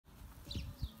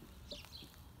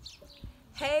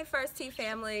Hey First Tee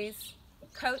families,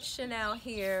 Coach Chenel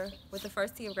here with the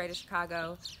First Tee of Greater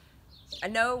Chicago. I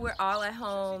know we're all at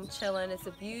home chilling. It's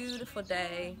a beautiful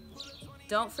day.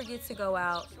 Don't forget to go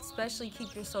out, especially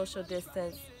keep your social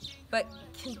distance, but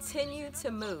continue to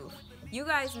move. You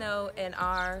guys know in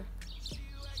our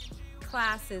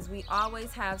classes we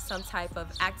always have some type of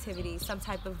activity, some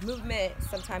type of movement,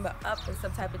 some type of up and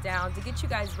some type of down to get you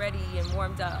guys ready and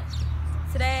warmed up.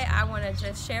 Today I want to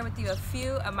just share with you a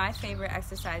few of my favorite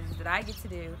exercises that I get to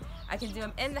do. I can do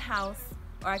them in the house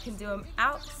or I can do them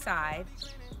outside.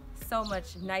 So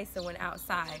much nicer when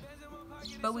outside.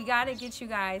 But we got to get you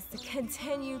guys to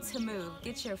continue to move.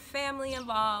 Get your family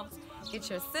involved, get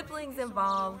your siblings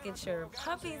involved, get your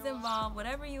puppies involved,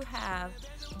 whatever you have,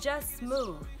 just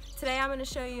move. Today I'm going to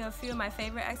show you a few of my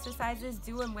favorite exercises.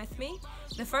 Do them with me.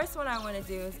 The first one I want to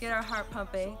do is get our heart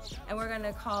pumping, and we're going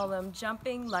to call them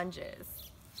jumping lunges.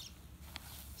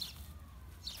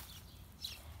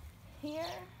 Here.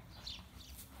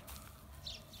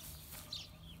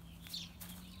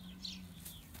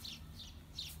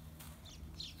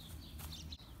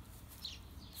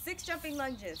 Six jumping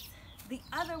lunges. The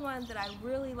other one that I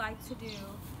really like to do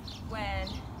when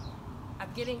I'm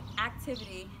getting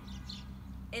activity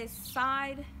is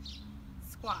side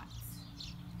squats.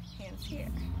 Hands here.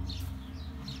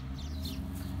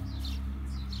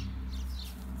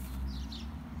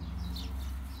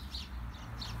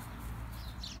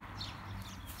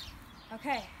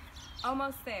 Okay,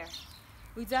 almost there.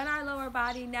 We've done our lower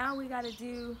body. Now we got to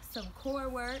do some core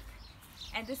work,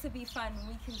 and this would be fun.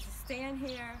 We can just stand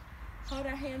here, hold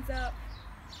our hands up,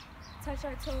 touch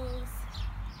our toes,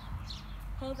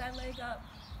 hold that leg up,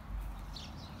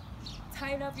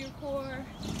 tighten up your core.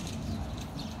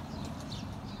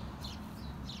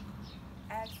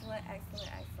 Excellent,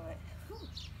 excellent, excellent. Whew.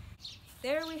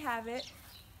 There we have it.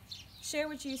 Share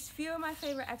with you a few of my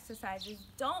favorite exercises.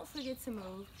 Don't forget to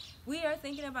move. We are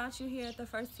thinking about you here at the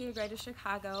First Tee of Greater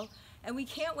Chicago, and we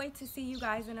can't wait to see you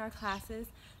guys in our classes.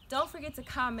 Don't forget to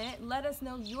comment. Let us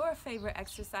know your favorite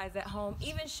exercise at home.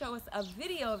 Even show us a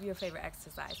video of your favorite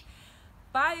exercise.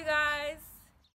 Bye, you guys.